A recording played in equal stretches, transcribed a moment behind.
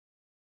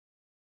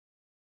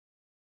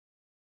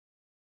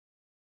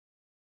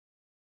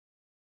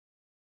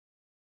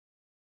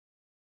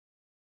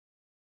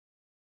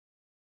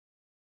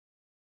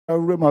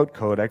remote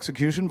code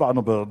execution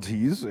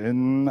vulnerabilities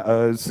in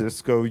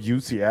Cisco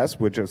UCS,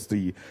 which is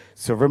the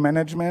server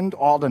management,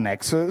 all the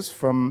nexus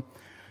from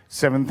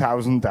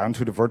 7,000 down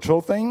to the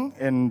virtual thing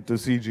in the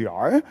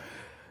CGR.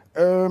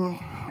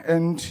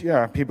 And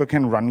yeah, people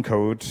can run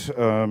code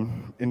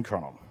in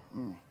kernel.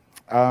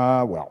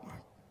 Well,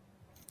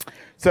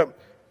 so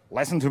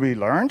lesson to be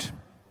learned.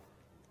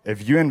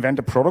 If you invent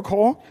a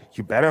protocol,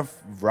 you better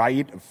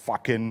write a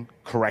fucking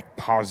correct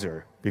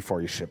parser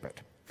before you ship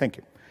it. Thank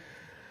you.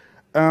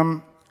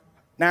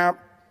 Now,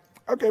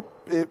 okay,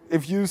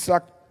 if you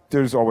suck,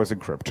 there's always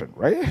encryption,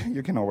 right?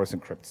 You can always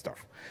encrypt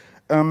stuff.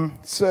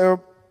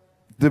 So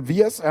the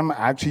VSM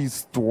actually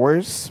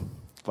stores,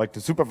 like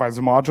the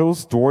supervisor module,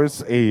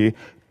 stores a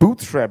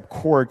bootstrap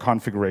core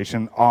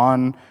configuration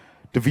on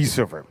the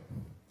vServer,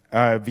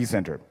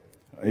 vCenter,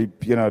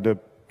 you know, the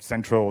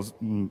central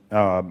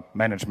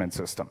management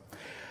system.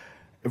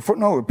 For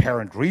no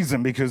apparent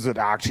reason, because it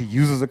actually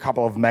uses a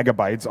couple of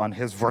megabytes on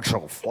his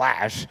virtual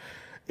flash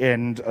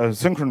and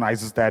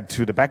synchronizes that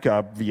to the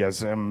backup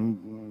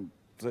VSM.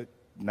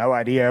 No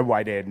idea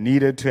why they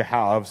needed to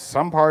have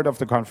some part of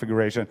the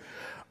configuration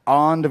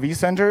on the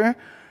vCenter.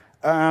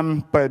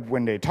 But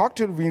when they talk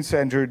to the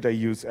vCenter, they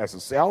use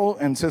SSL,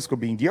 and Cisco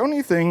being the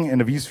only thing in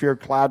the vSphere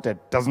cloud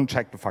that doesn't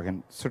check the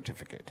fucking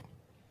certificate.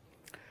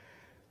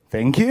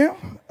 Thank you.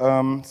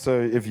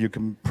 So if you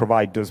can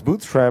provide this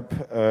bootstrap,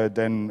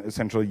 then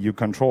essentially you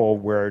control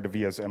where the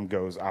VSM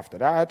goes after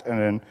that, and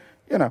then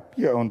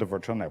you own the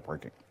virtual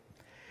networking.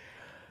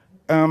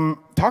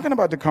 Talking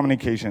about the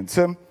communication,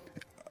 so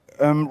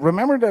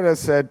remember that I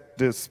said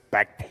this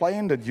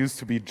backplane that used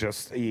to be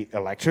just an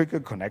electrical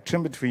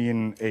connection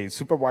between a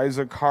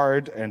supervisor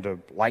card and a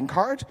line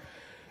card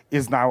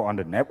is now on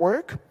the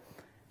network.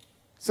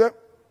 So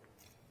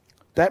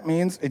that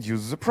means it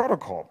uses a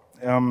protocol.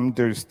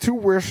 There's two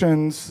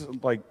versions,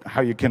 like how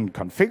you can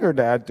configure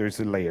that. There's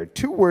a layer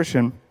 2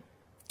 version,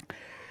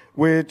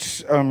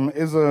 which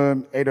is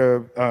a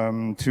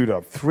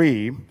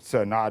 802.3,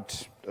 so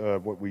not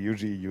what we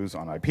usually use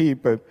on IP,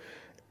 but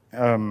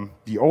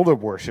the older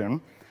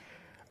version,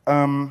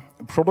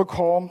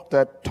 protocol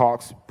that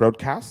talks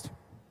broadcast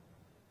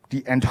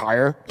the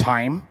entire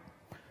time,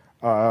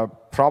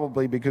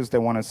 probably because they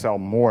want to sell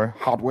more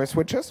hardware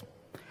switches.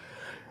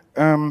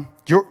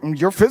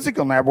 Your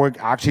physical network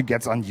actually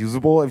gets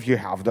unusable if you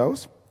have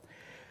those.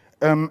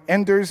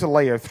 And there's a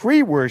layer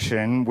 3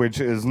 version, which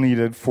is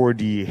needed for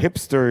the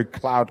hipster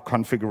cloud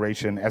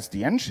configuration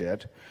SDN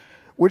shit,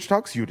 which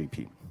talks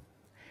UDP.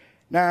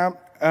 Now,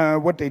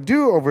 what they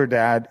do over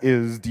that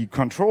is the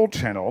control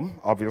channel.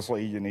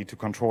 Obviously, you need to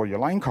control your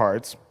line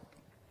cards.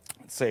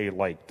 Say,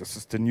 like, this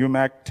is the new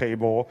MAC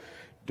table,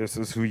 this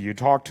is who you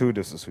talk to,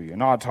 this is who you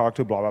not talk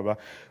to, blah, blah, blah.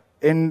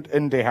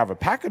 And they have a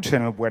packet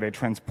channel where they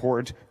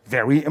transport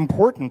very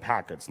important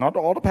packets. Not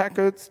all the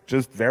packets,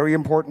 just very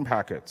important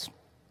packets.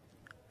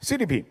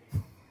 CDP,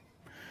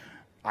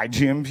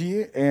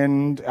 IGMP,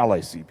 and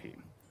LACP.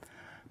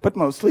 But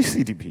mostly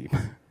CDP.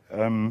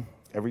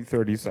 Every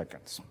 30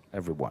 seconds,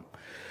 everyone.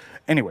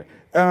 Anyway,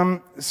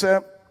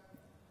 so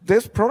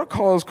this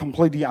protocol is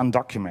completely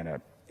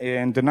undocumented.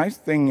 And the nice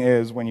thing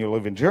is, when you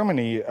live in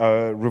Germany,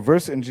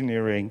 reverse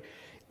engineering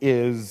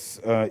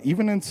is,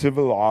 even in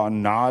civil law,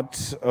 not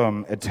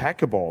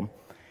attackable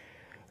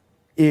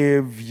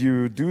if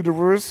you do the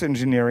reverse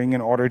engineering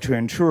in order to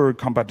ensure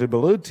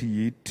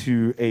compatibility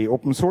to an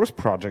open source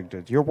project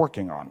that you're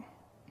working on.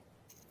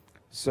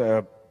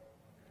 So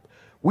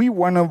we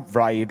want to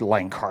write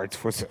line cards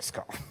for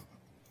Cisco.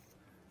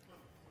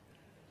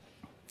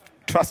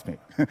 Trust me.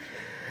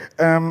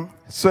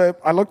 So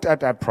I looked at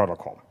that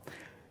protocol.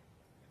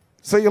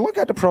 So you look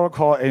at the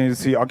protocol and you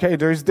see, okay,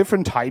 there's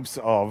different types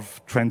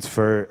of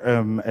transfer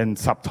and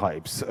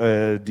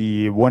subtypes.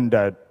 The one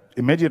that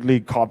immediately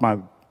caught my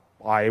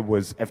eye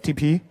was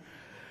FTP.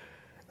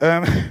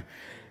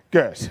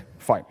 Good,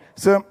 fine.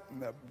 So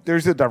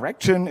there's a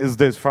direction. Is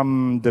this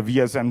from the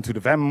VSM to the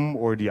VEM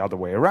or the other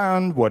way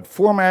around? What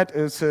format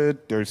is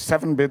it? There's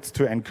 7 bits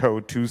to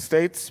encode 2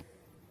 states,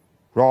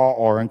 raw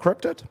or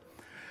encrypted.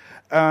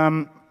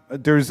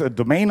 There's a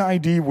domain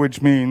ID,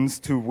 which means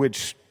to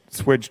which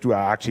switch do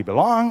I actually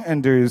belong,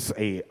 and there's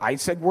a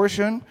ISAC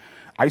version.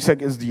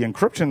 ISAC is the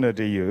encryption that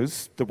they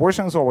use. The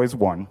version is always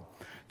 1.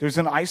 There's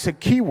an ISAC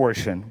key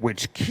version.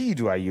 Which key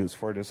do I use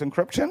for this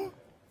encryption?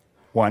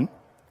 1.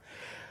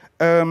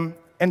 And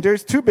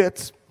there's 2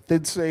 bits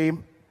that say,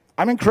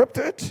 I'm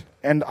encrypted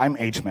and I'm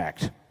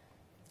HMAC'd.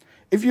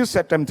 If you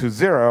set them to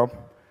 0,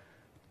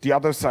 the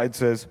other side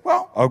says,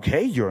 well,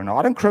 okay, you're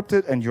not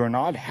encrypted and you're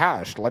not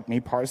hashed. Let me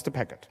parse the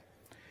packet.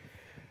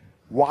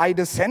 Why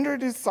the sender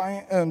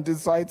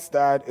decides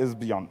that is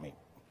beyond me.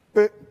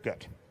 But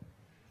good.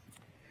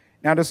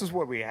 Now, this is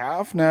what we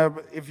have. Now,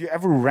 if you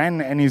ever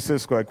ran any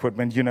Cisco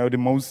equipment, you know the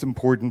most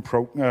important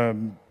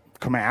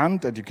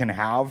command that you can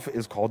have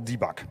is called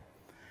debug.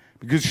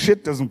 Because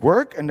shit doesn't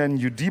work, and then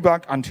you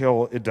debug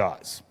until it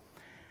does.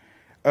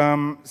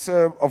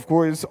 So, of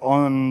course,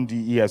 on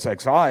the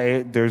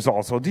ESXi, there's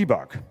also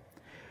debug.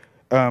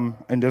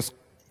 In this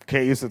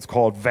case, it's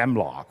called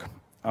vemlog.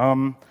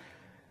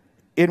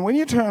 And when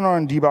you turn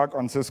on debug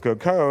on Cisco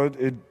code,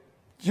 it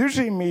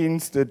usually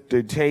means that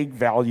they take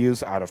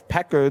values out of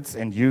packets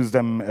and use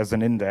them as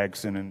an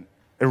index in an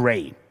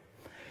array,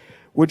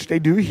 which they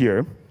do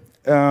here.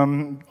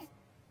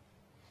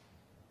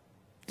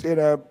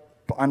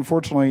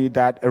 Unfortunately,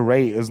 that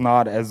array is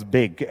not as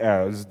big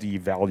as the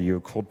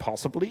value could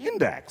possibly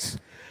index.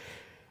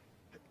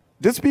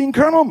 This being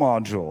kernel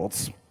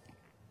modules,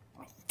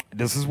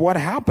 this is what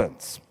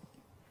happens.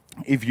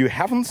 If you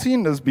haven't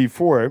seen this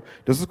before,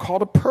 this is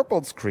called a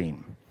purple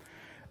screen.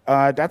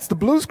 That's the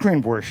blue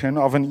screen version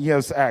of an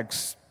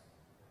ESX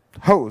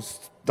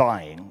host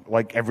dying,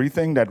 like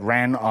everything that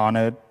ran on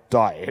it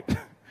died.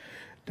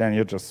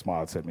 Daniel just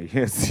smiles at me. He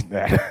has seen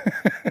that.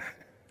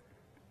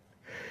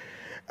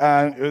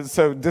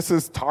 So this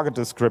is target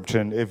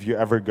description if you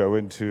ever go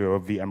into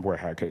VMware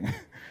hacking.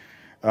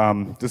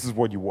 This is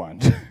what you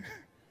want.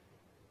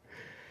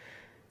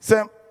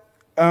 So,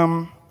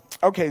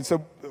 okay,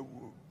 so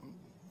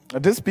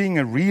this being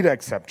a read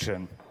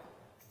exception,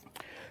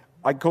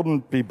 I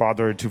couldn't be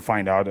bothered to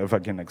find out if I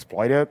can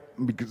exploit it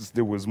because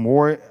there was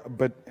more,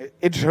 but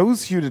it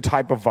shows you the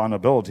type of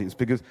vulnerabilities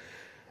because,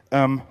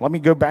 let me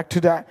go back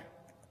to that.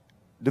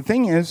 The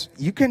thing is,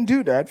 you can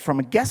do that from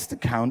a guest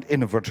account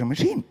in a virtual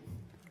machine,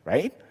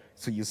 right?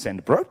 So you send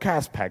a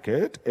broadcast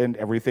packet and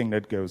everything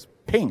that goes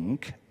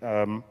pink,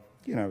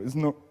 is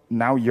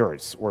now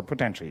yours or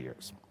potentially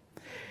yours.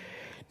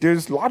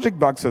 There's logic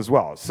bugs as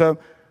well. So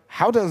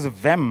how does a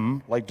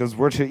VEM, like this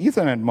virtual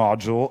Ethernet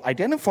module,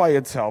 identify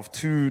itself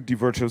to the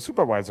virtual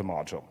supervisor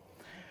module?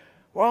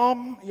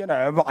 Well,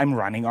 I'm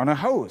running on a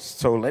host,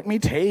 so let me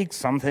take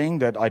something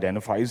that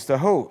identifies the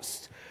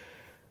host.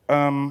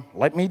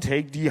 Let me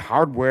take the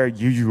hardware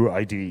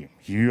UUID.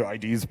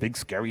 UUID is a big,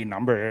 scary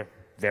number,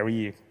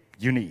 very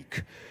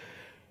unique.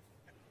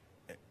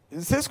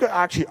 Cisco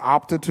actually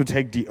opted to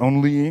take the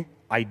only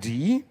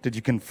ID that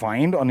you can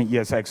find on an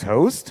ESX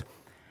host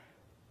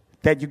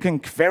that you can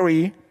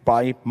query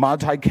by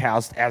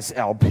multicast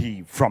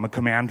SLP from a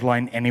command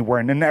line anywhere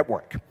in the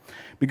network.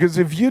 Because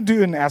if you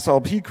do an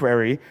SLP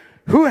query,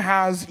 who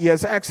has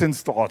ESX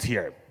installed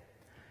here?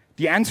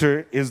 The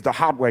answer is the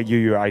hardware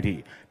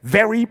UUID.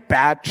 Very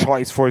bad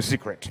choice for a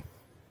secret.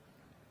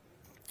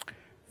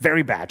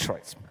 Very bad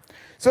choice.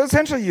 So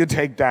essentially you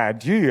take that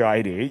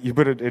UUID, you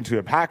put it into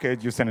a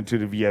packet, you send it to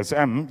the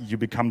VSM, you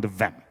become the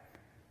VEM.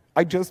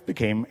 I just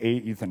became a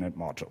Ethernet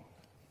module.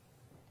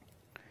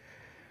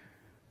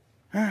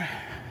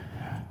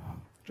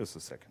 Just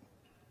a second.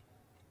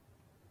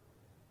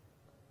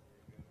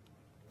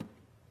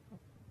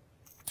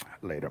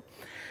 Later.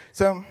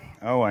 So,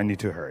 I need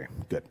to hurry.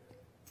 Good.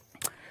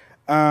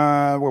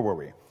 Where were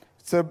we?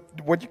 So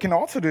what you can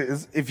also do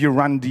is if you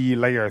run the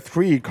layer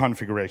 3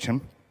 configuration,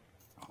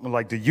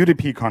 like the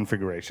UDP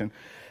configuration,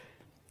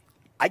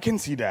 I can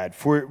see that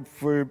for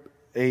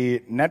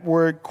a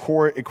network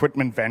core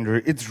equipment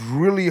vendor, it's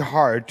really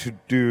hard to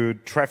do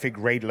traffic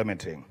rate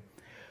limiting.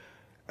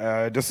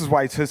 This is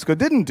why Cisco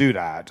didn't do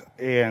that.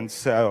 And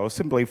so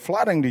simply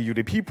flooding the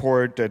UDP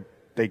port that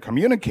they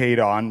communicate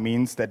on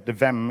means that the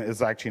VEM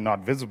is actually not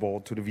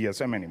visible to the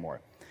VSM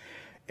anymore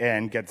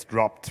and gets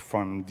dropped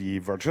from the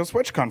virtual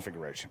switch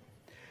configuration.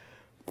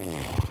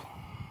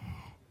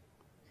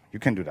 You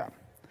can do that.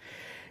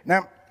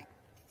 Now,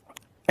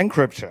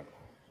 encryption.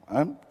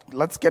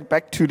 Let's get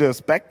back to this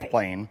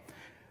backplane.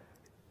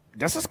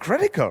 This is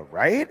critical,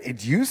 right?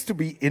 It used to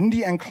be in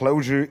the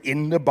enclosure,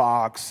 in the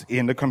box,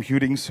 in the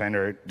computing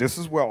center. This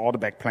is where all the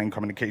backplane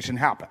communication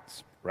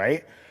happens,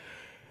 right?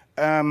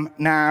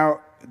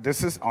 Now,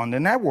 this is on the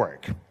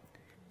network.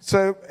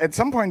 So at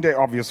some point, they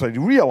obviously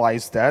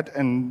realized that,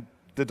 and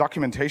the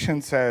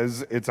documentation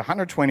says it's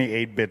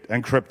 128-bit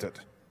encrypted,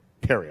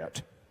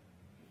 period.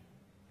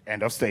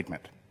 End of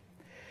statement.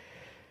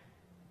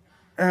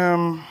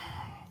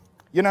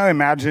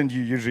 Imagine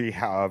you usually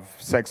have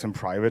sex in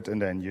private,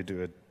 and then you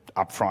do it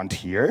up front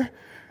here.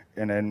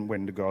 And then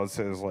when the girl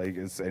says, like,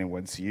 is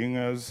anyone seeing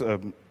us?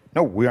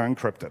 No, we are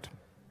encrypted.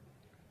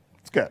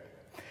 It's good.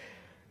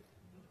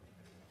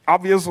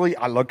 Obviously,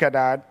 I look at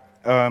that.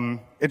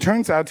 It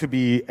turns out to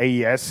be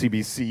AES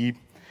CBC.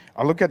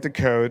 I look at the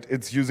code.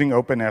 It's using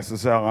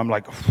OpenSSL. I'm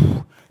like,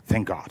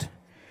 thank God.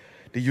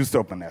 They used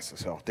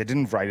OpenSSL. They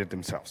didn't write it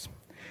themselves.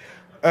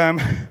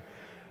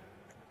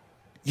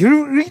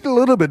 You read a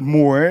little bit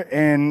more,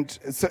 and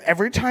so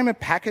every time a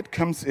packet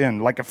comes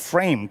in, like a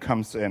frame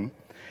comes in,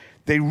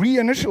 they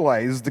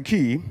reinitialize the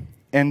key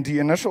and the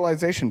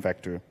initialization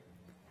vector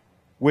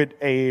with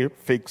a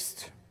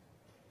fixed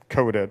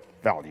coded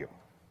value,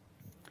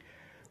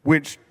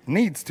 which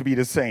needs to be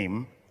the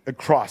same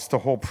across the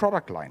whole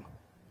product line,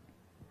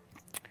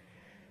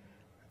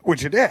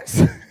 which it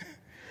is.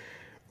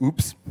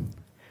 Oops.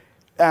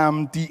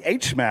 The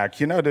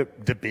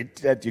HMAC, the bit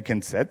that you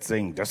can set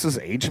saying this is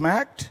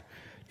HMAC'd,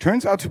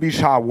 turns out to be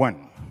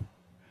SHA-1.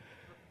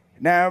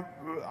 Now,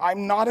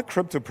 I'm not a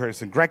crypto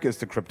person. Greg is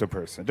the crypto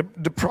person.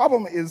 The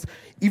problem is,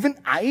 even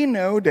I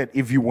know that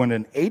if you want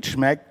an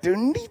HMAC, there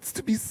needs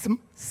to be some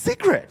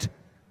secret.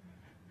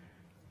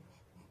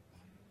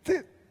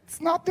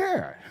 It's not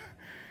there.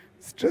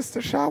 It's just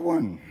a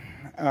SHA-1.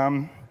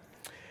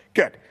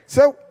 Good.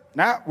 So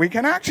now we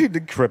can actually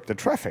decrypt the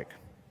traffic.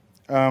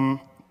 And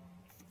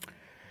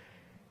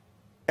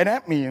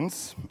that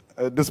means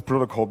this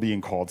protocol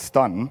being called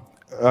stun,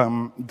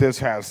 this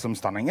has some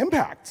stunning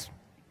impacts.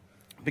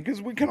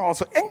 Because we can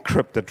also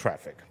encrypt the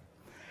traffic.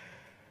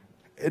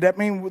 That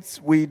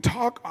means we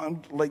talk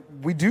on, like,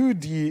 we do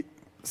the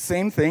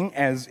same thing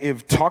as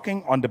if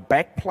talking on the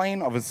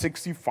backplane of a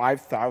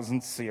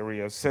 65,000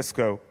 series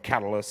Cisco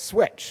Catalyst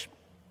switch.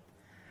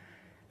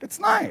 It's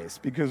nice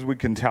because we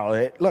can tell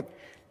it, look,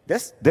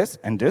 this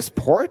and this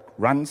port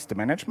runs the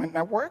management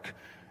network,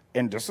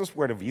 and this is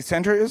where the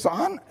vCenter is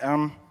on.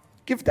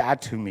 Give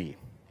that to me.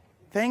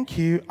 Thank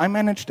you. I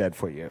manage that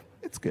for you.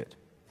 It's good.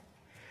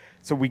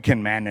 So we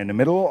can man in the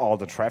middle all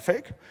the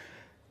traffic,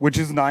 which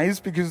is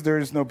nice because there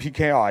is no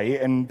PKI,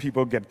 and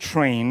people get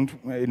trained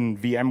in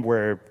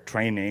VMware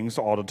trainings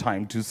all the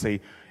time to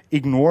say,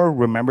 ignore,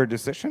 remember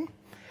decision.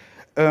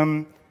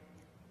 And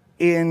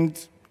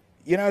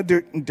you know,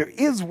 there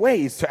is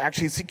ways to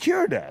actually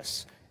secure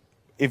this.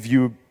 If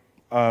you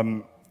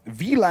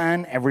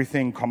VLAN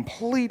everything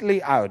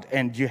completely out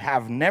and you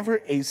have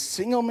never a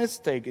single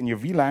mistake in your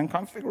VLAN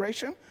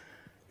configuration,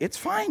 it's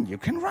fine, you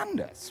can run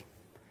this.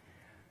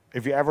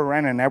 If you ever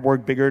ran a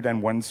network bigger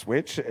than one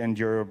switch and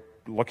you're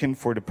looking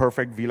for the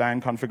perfect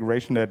VLAN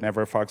configuration that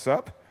never fucks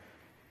up,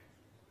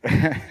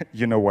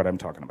 you know what I'm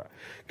talking about.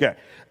 Good.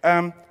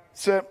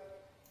 So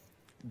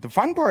the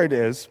fun part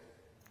is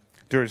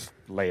there's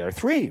layer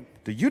 3,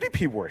 the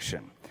UDP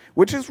version,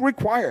 which is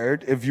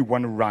required if you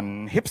want to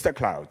run hipster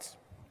clouds,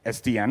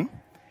 SDN,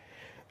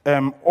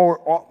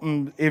 or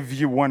if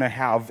you want to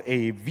have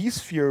a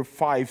vSphere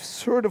 5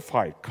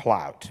 certified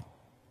cloud.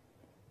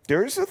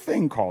 There is a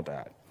thing called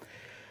that.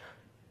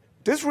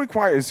 This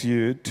requires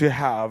you to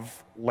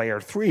have layer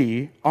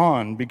 3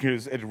 on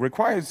because it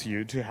requires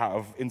you to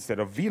have, instead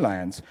of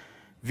VLANs,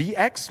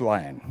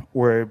 VXLAN,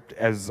 or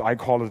as I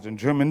call it in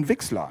German,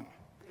 VXLAN,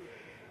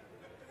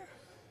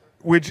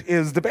 which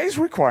is the base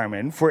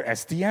requirement for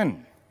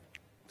SDN,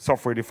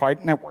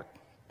 software-defined network.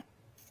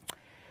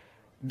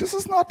 This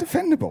is not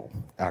defendable,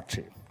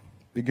 actually,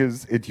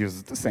 because it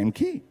uses the same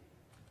key.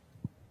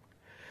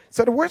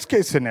 So the worst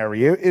case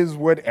scenario is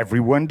what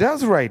everyone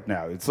does right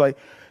now. It's like,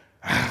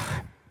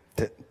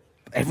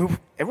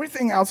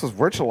 everything else is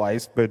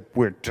virtualized, but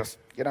we're just,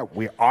 you know,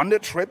 we're on the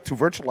trip to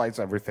virtualize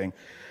everything.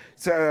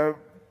 So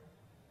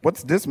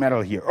what's this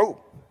metal here? Oh,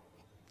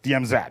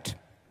 DMZ.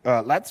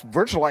 Let's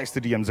virtualize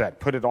the DMZ,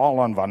 put it all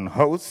on one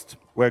host,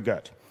 we're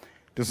good.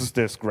 This is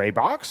this gray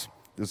box.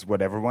 This is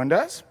what everyone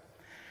does.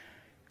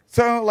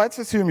 So let's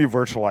assume you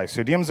virtualize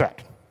your DMZ.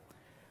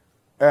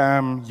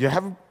 You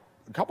have a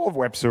couple of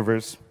web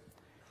servers.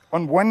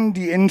 On one,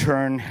 the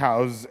intern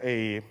has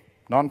a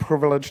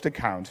non-privileged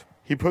account.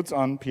 He puts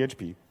on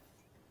PHP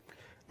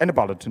and a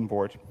bulletin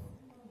board.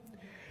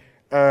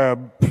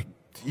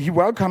 He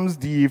welcomes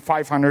the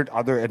 500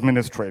 other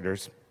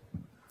administrators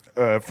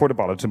for the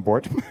bulletin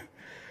board.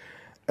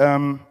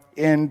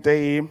 And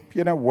they,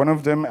 you know, one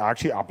of them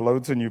actually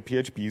uploads a new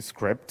PHP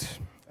script,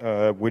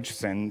 which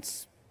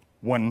sends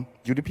one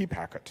UDP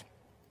packet.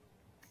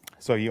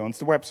 So he owns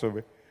the web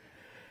server.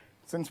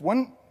 Sends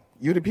one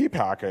UDP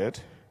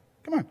packet,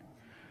 come on,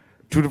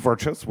 to the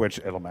virtual switch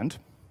element,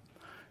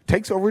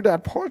 takes over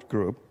that port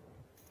group,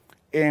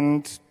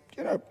 and,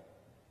 you know,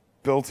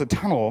 builds a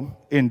tunnel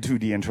into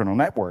the internal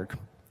network.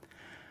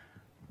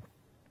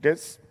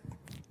 This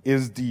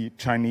is the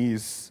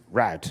Chinese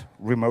RAT,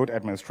 remote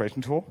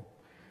administration tool.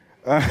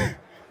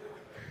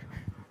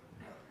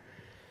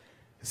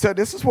 So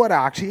this is what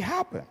actually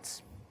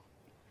happens.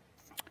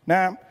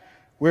 Now,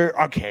 we're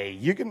okay.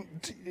 You can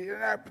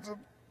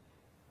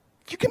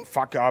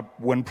fuck up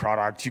one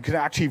product. You can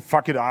actually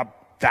fuck it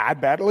up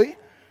that badly.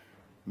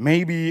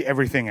 Maybe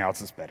everything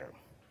else is better.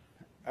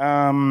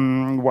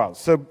 Well,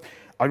 so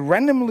I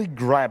randomly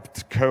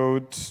grabbed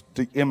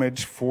the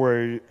image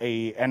for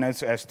a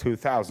NSS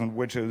 2000,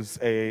 which is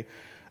a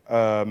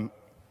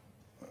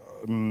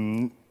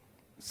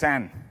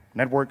SAN,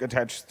 network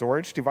attached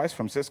storage device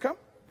from Cisco.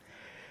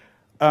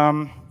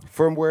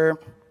 Firmware,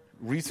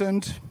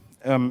 recent.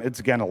 It's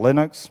again a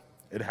Linux.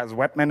 It has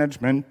web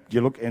management.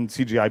 You look in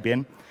CGI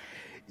bin.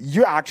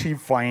 You actually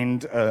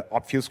find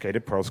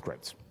obfuscated Perl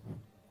scripts.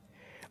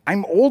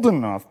 I'm old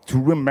enough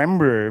to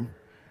remember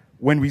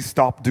when we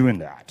stopped doing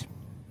that.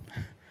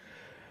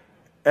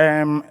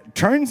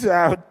 Turns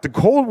out the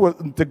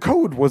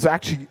code was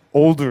actually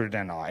older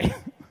than I.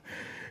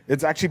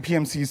 It's actually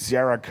PMC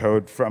Sierra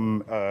code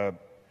from,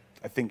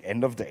 I think,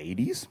 end of the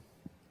 80s.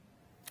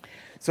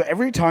 So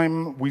every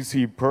time we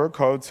see Perl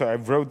code, so I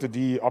wrote the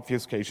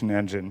de-obfuscation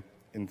engine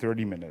in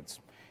 30 minutes.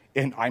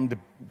 And I'm the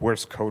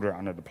worst coder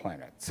under the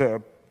planet.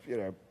 So, you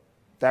know,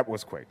 that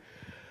was quick.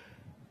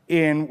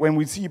 And when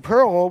we see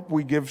Perl,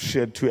 we give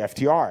shit to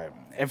FTR.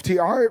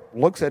 FTR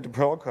looks at the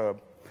Perl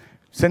code,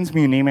 sends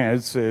me an email,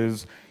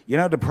 says, you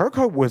know, the Perl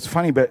code was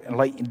funny, but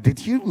like,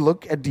 did you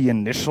look at the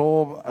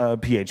initial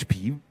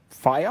PHP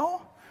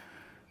file?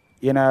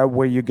 You know,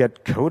 where you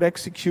get code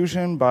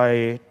execution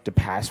by the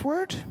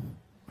password?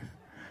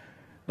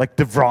 Like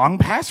the wrong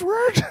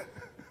password?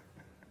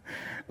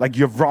 Like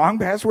your wrong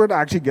password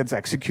actually gets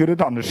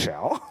executed on the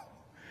shell.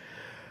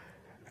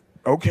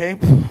 Okay,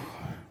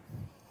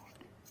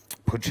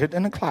 put it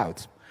in the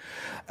clouds.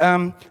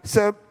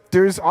 So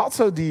there's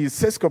also the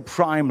Cisco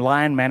Prime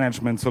LAN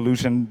management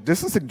solution.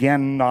 This is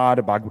again not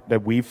a bug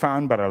that we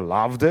found, but I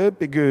loved it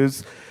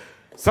because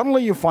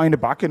suddenly you find a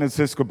bug in a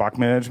Cisco bug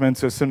management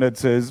system that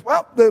says,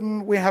 well,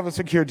 then we have a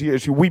security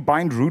issue. We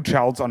bind root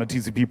shells on a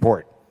TCP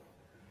port.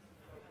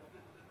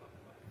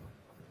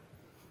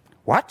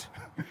 What?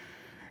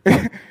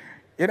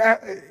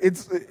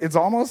 It's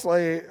almost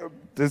like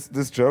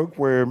this joke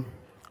where,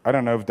 I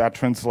don't know if that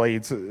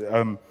translates,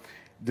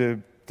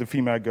 the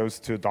female goes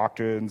to a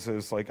doctor and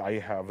says, like, I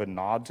have a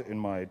knot in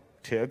my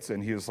tits,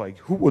 and he's like,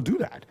 who will do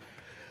that?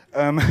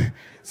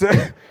 So,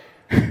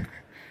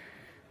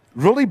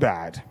 really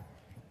bad.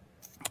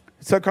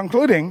 So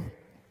concluding,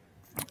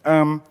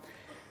 and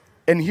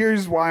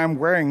here's why I'm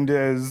wearing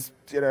this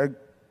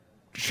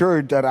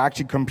shirt that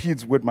actually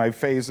competes with my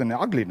face and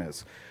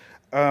ugliness.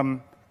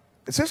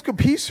 Cisco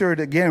P-Cert,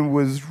 again,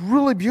 was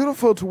really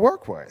beautiful to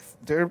work with.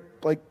 They're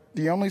like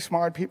the only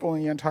smart people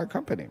in the entire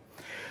company.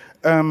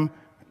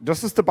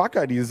 This is the bug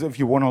IDs, if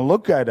you want to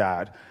look at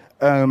that.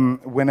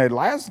 When I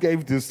last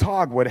gave this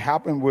talk, what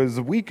happened was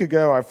a week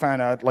ago, I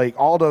found out like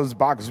all those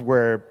bugs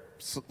were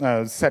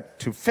set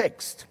to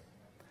fixed.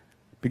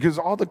 Because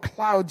all the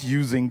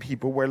cloud-using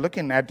people were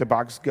looking at the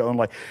bugs going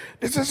like,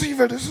 this is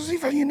evil,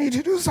 you need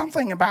to do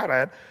something about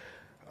it.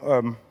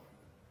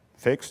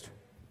 Fixed.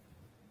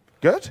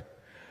 Good.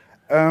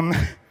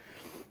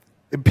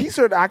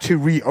 P-Cert actually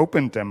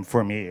reopened them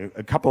for me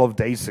a couple of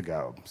days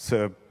ago.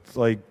 So,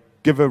 like,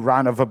 give a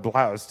round of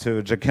applause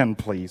to Jaken,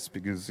 please,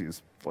 because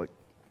he's like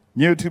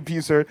new to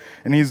P-Cert,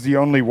 and he's the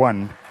only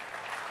one.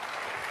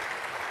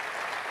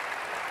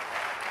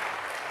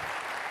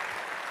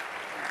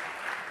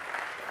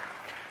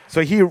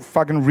 So he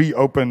fucking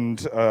reopened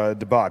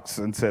the bugs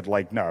and said,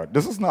 like, no,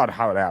 this is not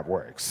how that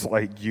works.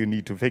 Like, you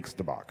need to fix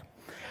the bug.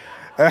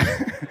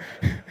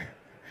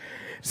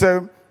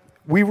 So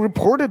we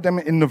reported them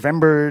in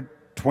November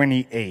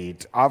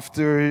 28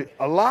 after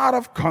a lot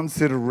of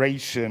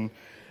consideration.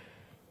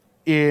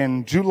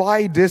 In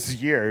July this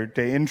year,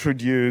 they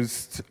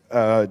introduced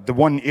the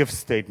one if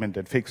statement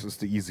that fixes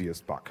the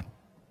easiest bug.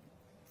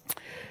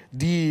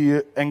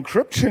 The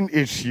encryption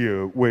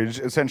issue, which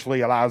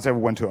essentially allows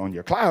everyone to own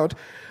your cloud,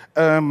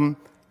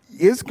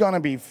 is going to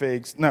be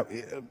fixed. No,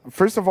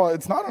 first of all,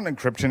 it's not an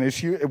encryption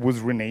issue. It was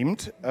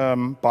renamed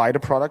by the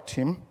product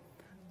team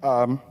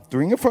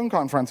during a phone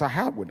conference I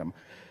had with them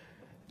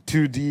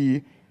to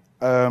the,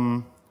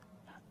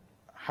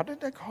 how did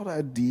they call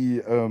that?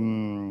 The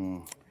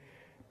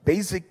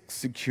basic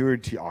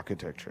security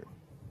architecture.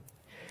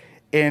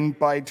 And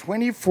by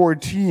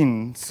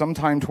 2014,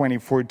 sometime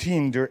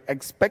 2014, they're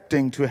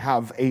expecting to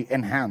have an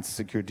enhanced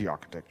security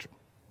architecture.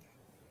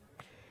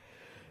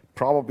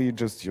 Probably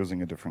just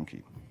using a different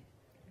key.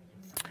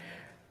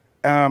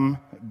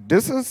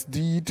 This is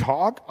the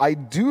talk. I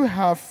do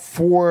have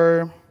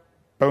 4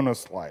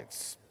 bonus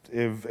slides,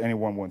 if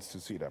anyone wants to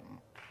see them.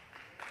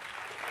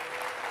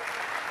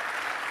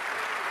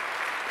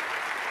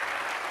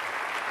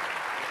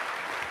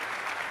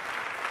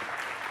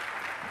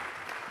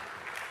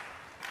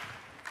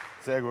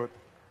 Sehr gut.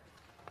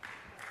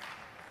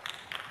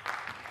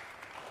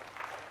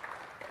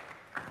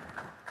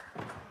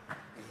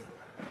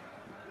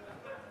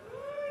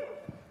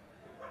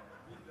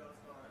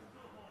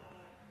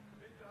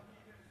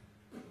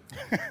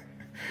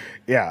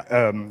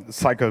 Yeah,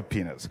 cycle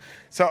penis.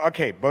 So,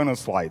 okay,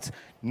 bonus slides.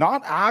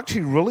 Not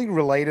actually really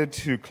related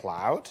to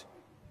cloud,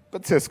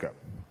 but Cisco.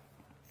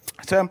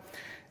 So,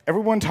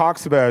 everyone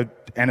talks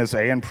about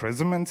NSA and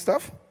Prism and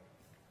stuff.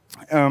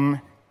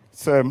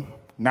 So,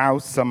 now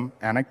some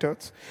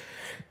anecdotes.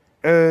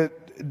 The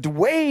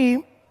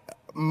way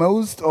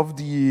most of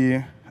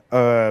the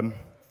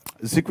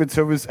Secret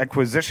Service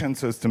acquisition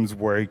systems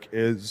work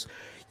is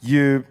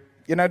the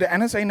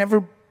NSA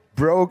never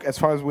broke, as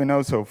far as we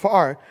know so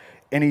far,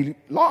 any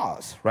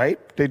laws, right?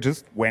 They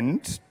just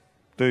went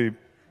the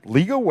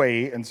legal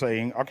way and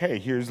saying, okay,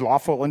 here's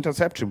lawful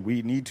interception.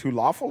 We need to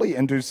lawfully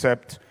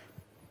intercept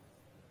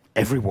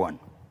everyone.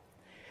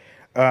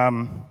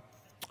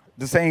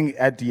 The saying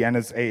at the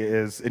NSA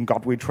is, in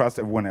God we trust,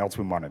 everyone else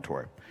we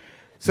monitor.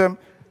 So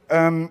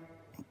the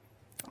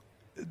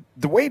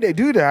way they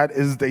do that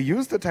is they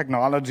use the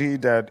technology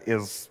that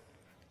is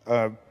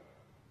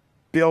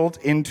built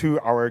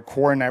into our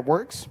core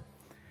networks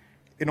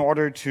in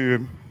order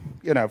to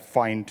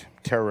find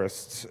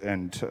terrorists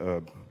and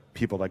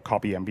people that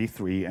copy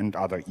MP3 and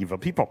other evil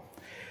people.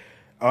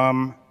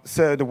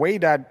 So the way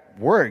that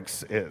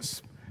works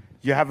is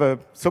you have a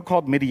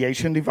so-called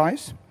mediation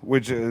device,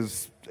 which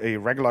is a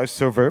regularized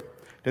server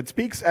that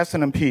speaks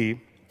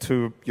SNMP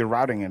to your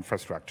routing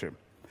infrastructure.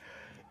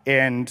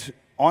 And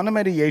on the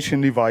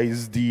mediation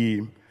device,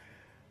 the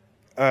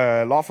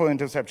lawful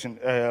interception,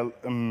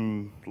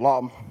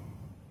 law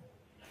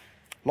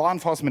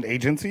enforcement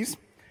agencies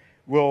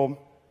will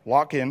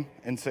log in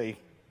and say,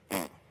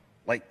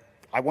 like,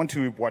 I want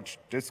to watch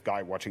this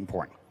guy watching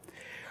porn.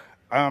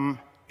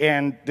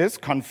 And this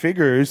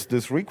configures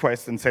this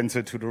request and sends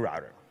it to the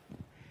router.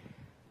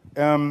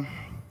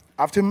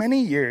 After many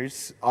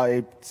years,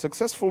 I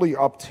successfully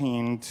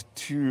obtained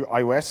 2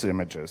 iOS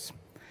images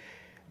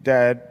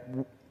that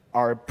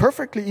are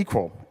perfectly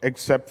equal,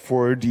 except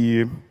for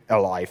the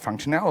LI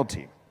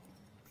functionality.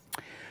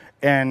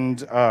 And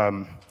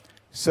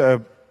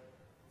so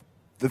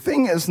the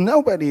thing is,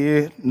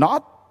 nobody,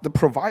 not the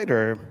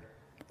provider,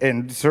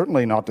 and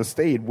certainly not the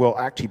state, will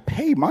actually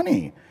pay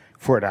money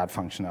for that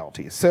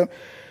functionality. So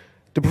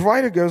the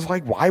provider goes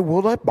like, why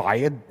would I buy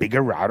a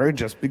bigger router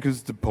just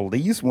because the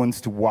police wants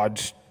to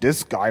watch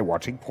this guy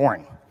watching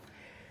porn?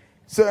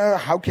 So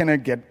how can I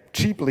get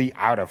cheaply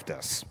out of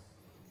this?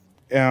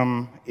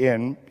 And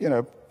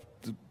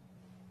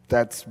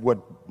that's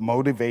what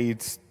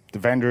motivates the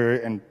vendor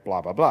and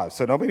blah, blah, blah.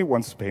 So nobody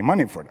wants to pay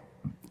money for them.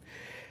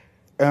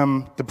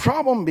 The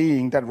problem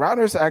being that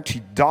routers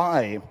actually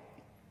die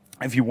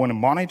if you want to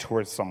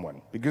monitor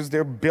someone, because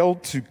they're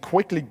built to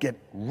quickly get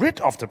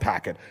rid of the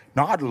packet,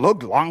 not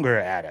look longer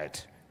at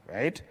it,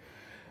 right?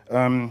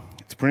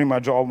 It's pretty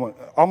much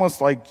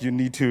almost like you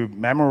need to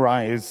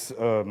memorize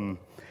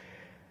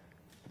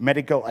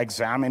medical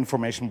exam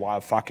information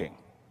while fucking.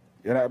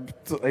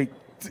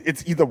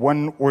 It's either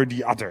one or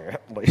the other.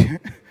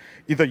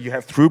 Either you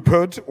have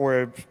throughput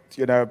or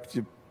you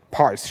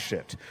parse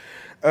shit.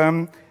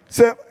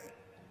 So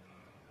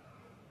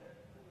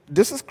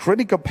this is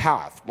critical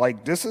path.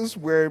 This is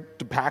where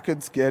the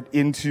packets get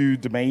into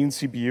the main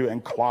CPU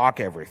and clock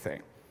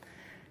everything.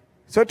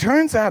 So it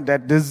turns out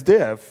that this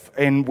diff,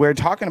 and we're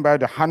talking about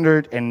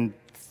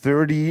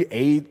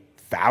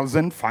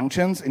 138,000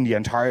 functions in the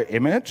entire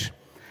image,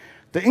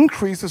 the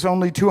increase is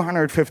only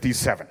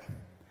 257.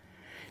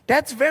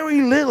 That's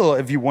very little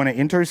if you want to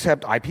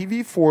intercept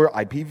IPv4,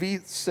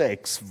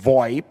 IPv6,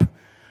 VoIP.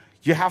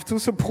 You have to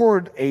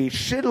support a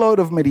shitload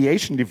of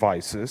mediation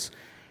devices.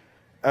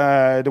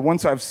 The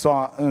ones I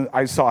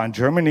saw in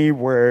Germany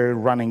were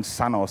running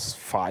Sanos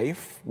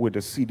 5 with a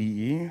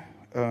CDE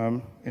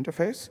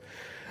interface.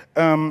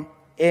 And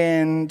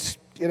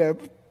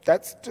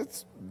that's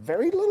just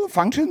very little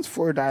functions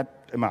for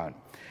that amount.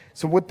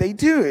 So what they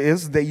do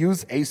is they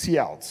use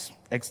ACLs,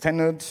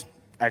 extended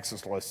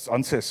access lists,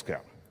 on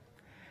Cisco.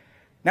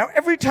 Now,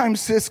 every time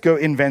Cisco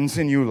invents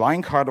a new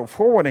line card or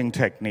forwarding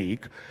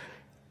technique,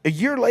 a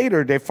year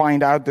later they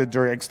find out that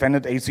their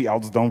extended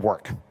ACLs don't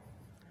work.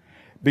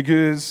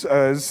 Because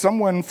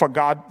someone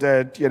forgot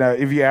that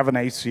if you have an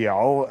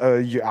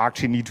ACL, you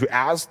actually need to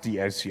ask the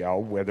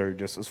ACL whether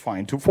this is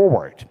fine to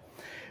forward.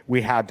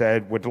 We had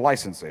that with the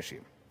license issue.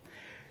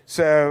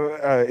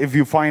 So if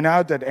you find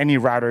out that any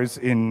routers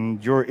in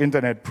your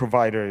internet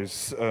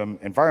provider's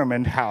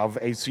environment have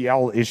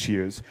ACL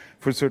issues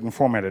for certain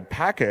formatted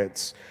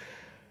packets,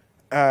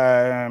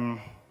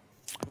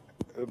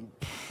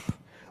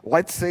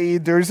 let's say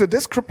there's a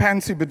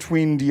discrepancy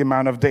between the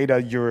amount of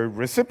data your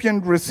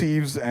recipient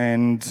receives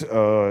and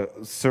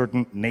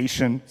certain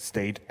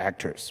nation-state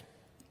actors.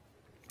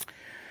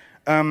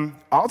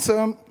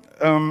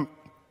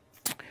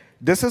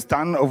 This is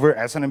done over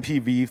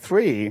SNMP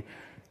v3,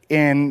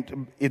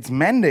 and it's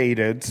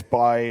mandated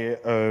by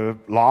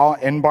law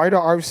and by the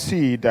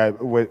RFC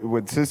that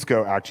what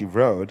Cisco actually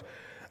wrote,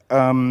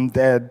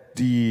 that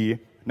the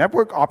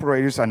network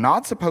operators are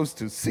not supposed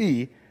to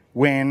see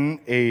when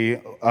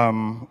a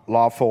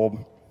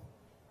lawful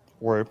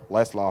or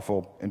less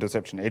lawful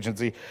interception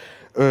agency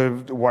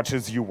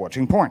watches you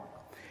watching porn.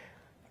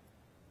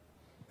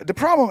 The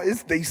problem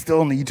is they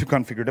still need to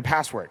configure the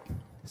password.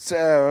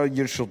 So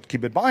you should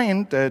keep in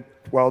mind that,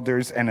 well,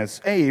 there's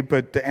NSA,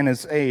 but the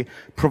NSA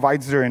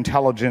provides their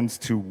intelligence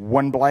to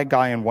one black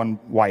guy and one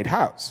white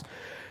house.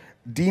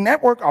 The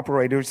network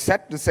operator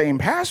set the same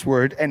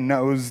password and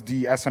knows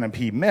the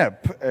SNMP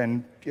MIP,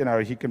 and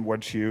he can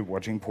watch you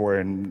watching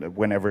porn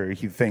whenever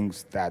he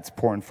thinks that's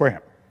porn for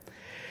him.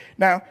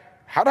 Now,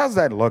 how does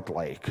that look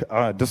like?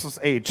 This is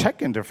a check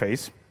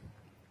interface.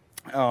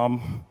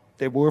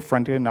 They were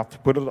friendly enough to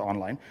put it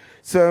online.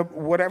 So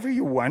whatever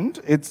you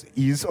want, it's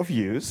ease of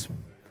use.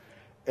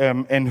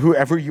 And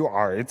whoever you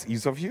are, it's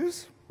ease of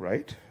use,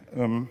 right?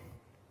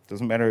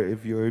 Doesn't matter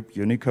if you're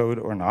Unicode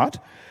or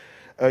not.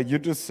 You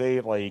just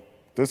say,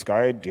 this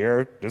guy,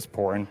 dare, this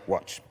porn,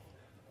 watch.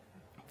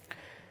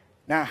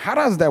 Now, how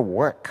does that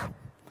work?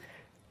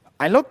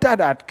 I looked at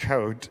that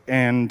code,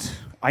 and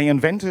I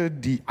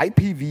invented the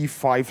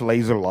IPv5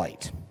 laser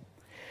light.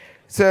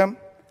 So,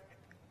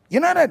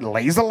 you know that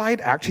laser light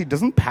actually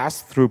doesn't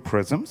pass through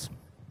prisms?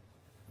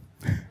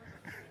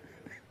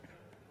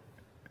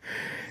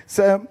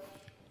 So,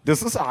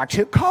 this is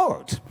actually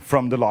code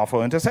from the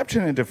lawful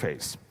interception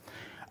interface.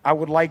 I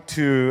would like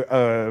to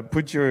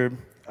put your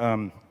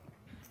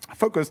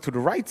focus to the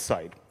right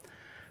side,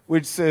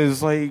 which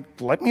says,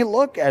 let me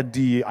look at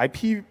the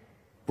IP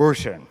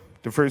version,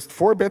 the first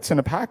 4 bits in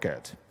a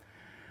packet.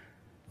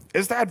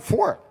 Is that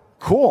 4?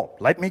 Cool.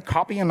 Let me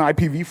copy an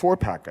IPv4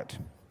 packet.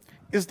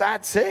 Is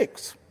that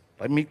 6?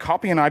 Let me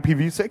copy an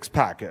IPv6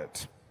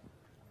 packet.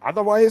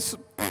 Otherwise,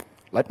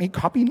 let me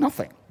copy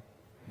nothing.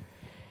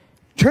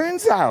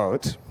 Turns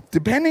out,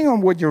 depending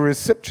on what your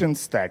reception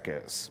stack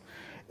is,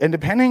 And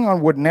depending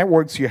on what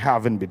networks you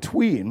have in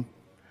between,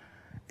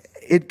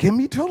 it can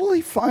be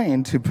totally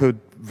fine to put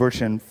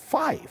version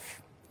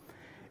 5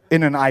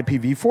 in an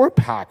IPv4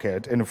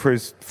 packet in the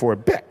first 4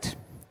 bit.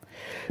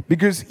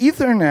 Because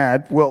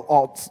Ethernet will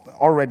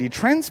already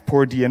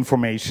transport the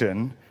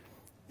information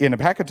in a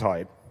packet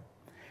type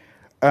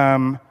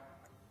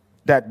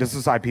that this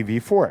is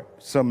IPv4.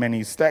 So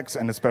many stacks,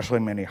 and especially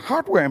many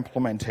hardware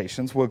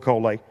implementations, will go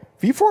like,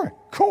 v4,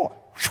 cool.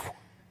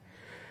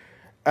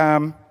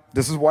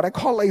 This is what I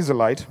call laser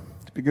light,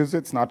 because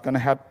it's not going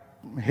to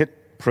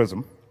hit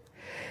Prism.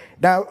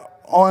 Now,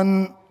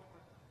 on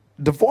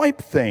the VoIP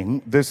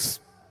thing, this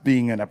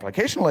being an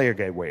application layer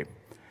gateway,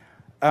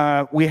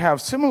 we have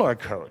similar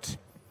code.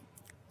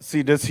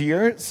 See this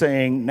here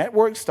saying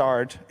network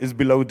start is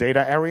below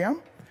data area.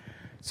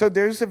 So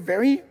there's a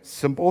very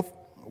simple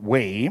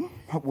way,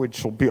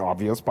 which will be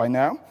obvious by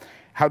now,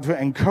 how to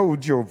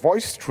encode your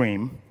voice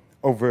stream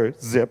over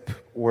ZIP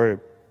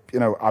or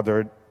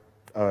other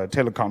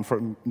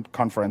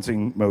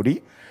teleconferencing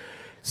modi,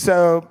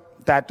 so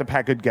that the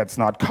packet gets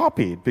not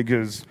copied.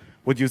 Because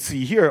what you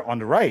see here on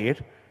the right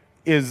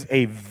is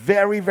a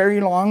very,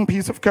 very long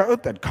piece of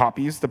code that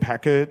copies the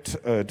packet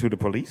to the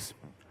police.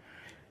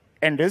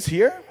 And this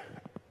here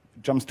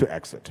jumps to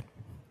exit.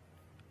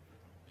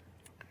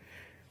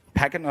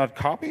 Packet not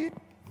copied,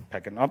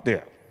 packet not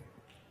there.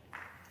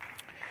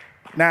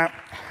 Now,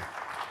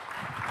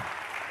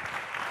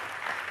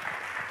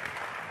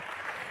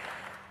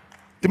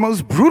 the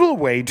most brutal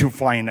way to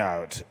find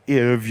out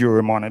if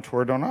you're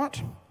monitored or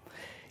not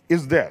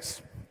is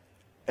this.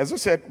 As I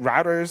said,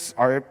 routers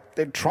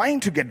they're trying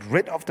to get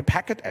rid of the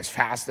packet as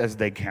fast as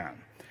they can.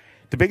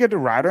 The bigger the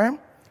router,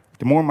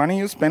 the more money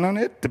you spend on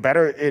it, the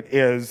better it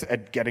is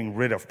at getting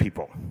rid of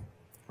people,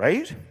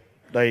 right?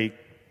 Like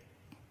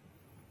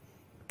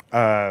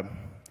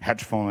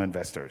hedge fund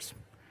investors,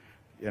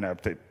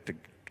 to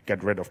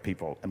get rid of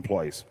people,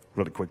 employees,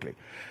 really quickly.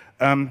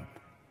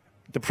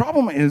 The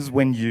problem is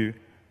when you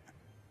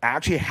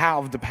actually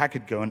have the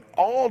packet going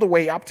all the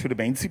way up to the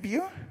main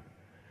CPU.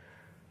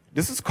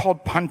 This is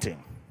called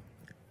punting.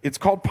 It's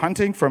called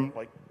punting from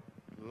like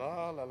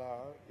la la la,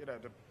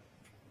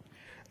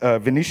 the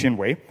Venetian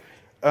way.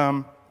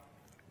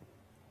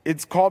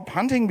 It's called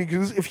punting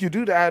because if you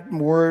do that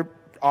more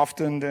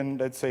often than,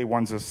 let's say,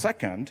 once a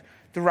second,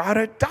 the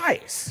router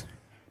dies.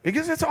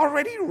 Because it's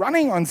already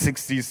running on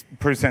 60%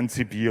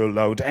 CPU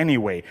load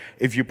anyway.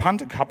 If you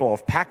punt a couple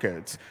of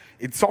packets,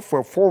 it's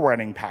software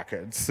forwarding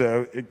packets,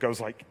 so it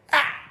goes like,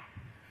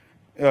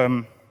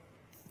 ah!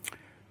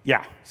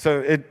 Yeah,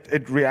 so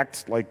it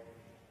reacts like,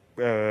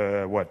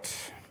 a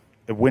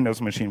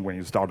Windows machine when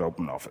you start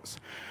OpenOffice.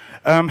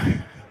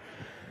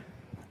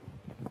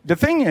 The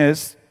thing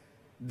is,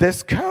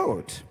 this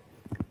code,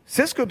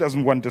 Cisco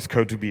doesn't want this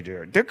code to be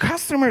there. Their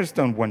customers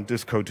don't want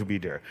this code to be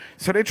there.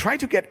 So they try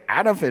to get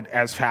out of it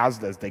as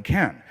fast as they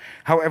can.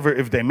 However,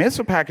 if they miss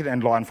a packet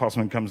and law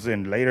enforcement comes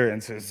in later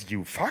and says,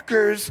 you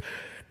fuckers,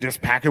 this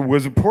packet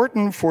was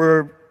important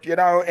for,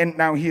 and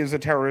now he is a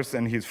terrorist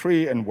and he's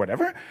free and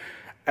whatever,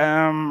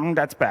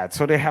 that's bad.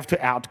 So they have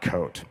to add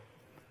code.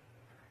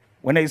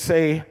 When they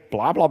say,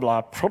 blah, blah,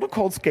 blah,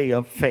 protocol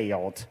scale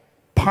failed,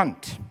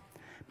 punt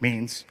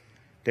means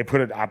they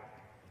put it up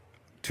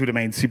to the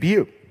main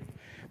CPU.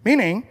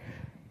 Meaning,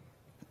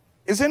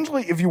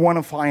 essentially, if you want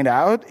to find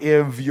out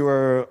if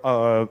your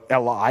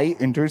LI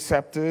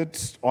intercepted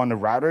on a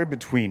router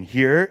between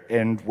here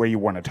and where you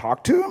want to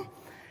talk to,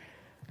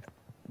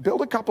 build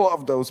a couple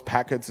of those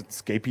packets at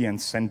Scapy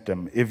and send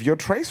them. If your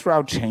trace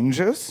route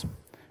changes,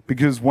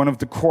 because one of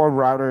the core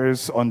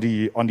routers on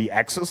the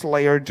access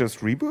layer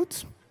just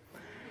reboots,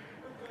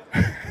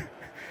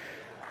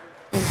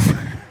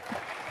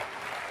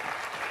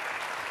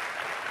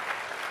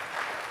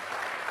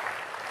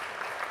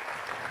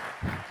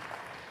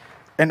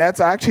 and that's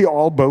actually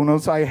all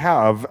bonus I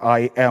have.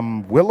 I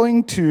am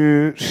willing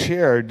to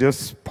share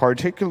this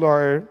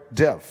particular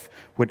diff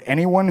with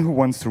anyone who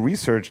wants to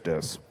research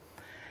this.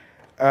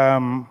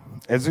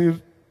 As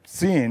you've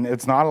seen,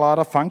 it's not a lot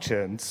of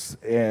functions,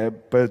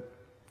 but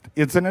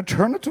it's an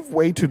alternative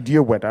way to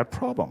deal with that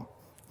problem.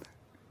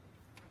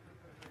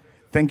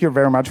 Thank you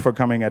very much for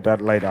coming at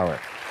that late hour.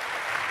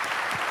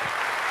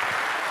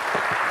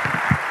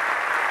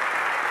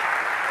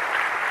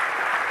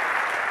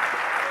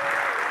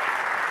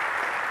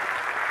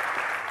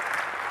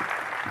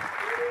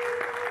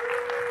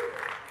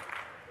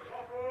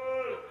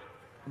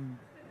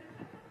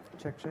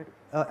 Check, check.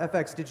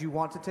 FX, did you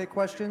want to take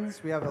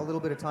questions? We have a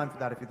little bit of time for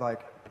that if you'd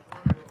like.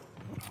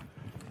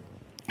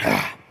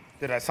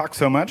 Did I suck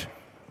so much?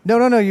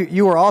 No,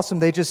 you were awesome.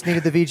 They just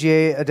needed the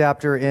VGA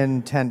adapter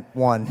in tent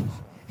 1.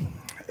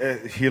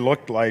 He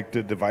looked like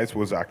the device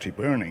was actually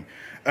burning.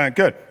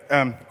 Good.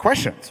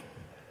 Questions?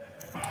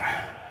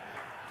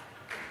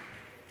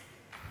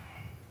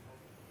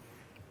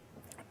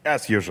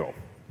 As usual.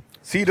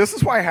 See, this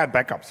is why I had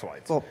backup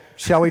slides. Well,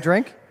 shall we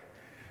drink?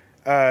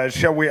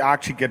 Shall we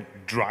actually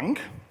get drunk?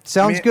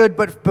 Sounds good,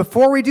 but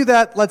before we do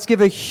that, let's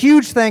give a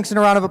huge thanks and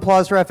a round of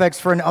applause for FX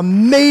for an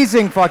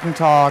amazing fucking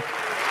talk.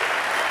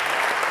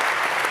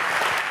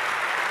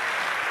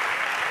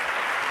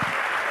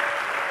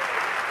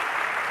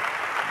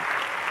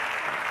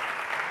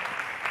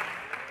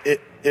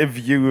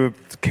 if you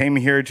came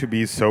here to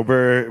be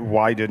sober,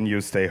 why didn't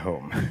you stay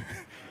home?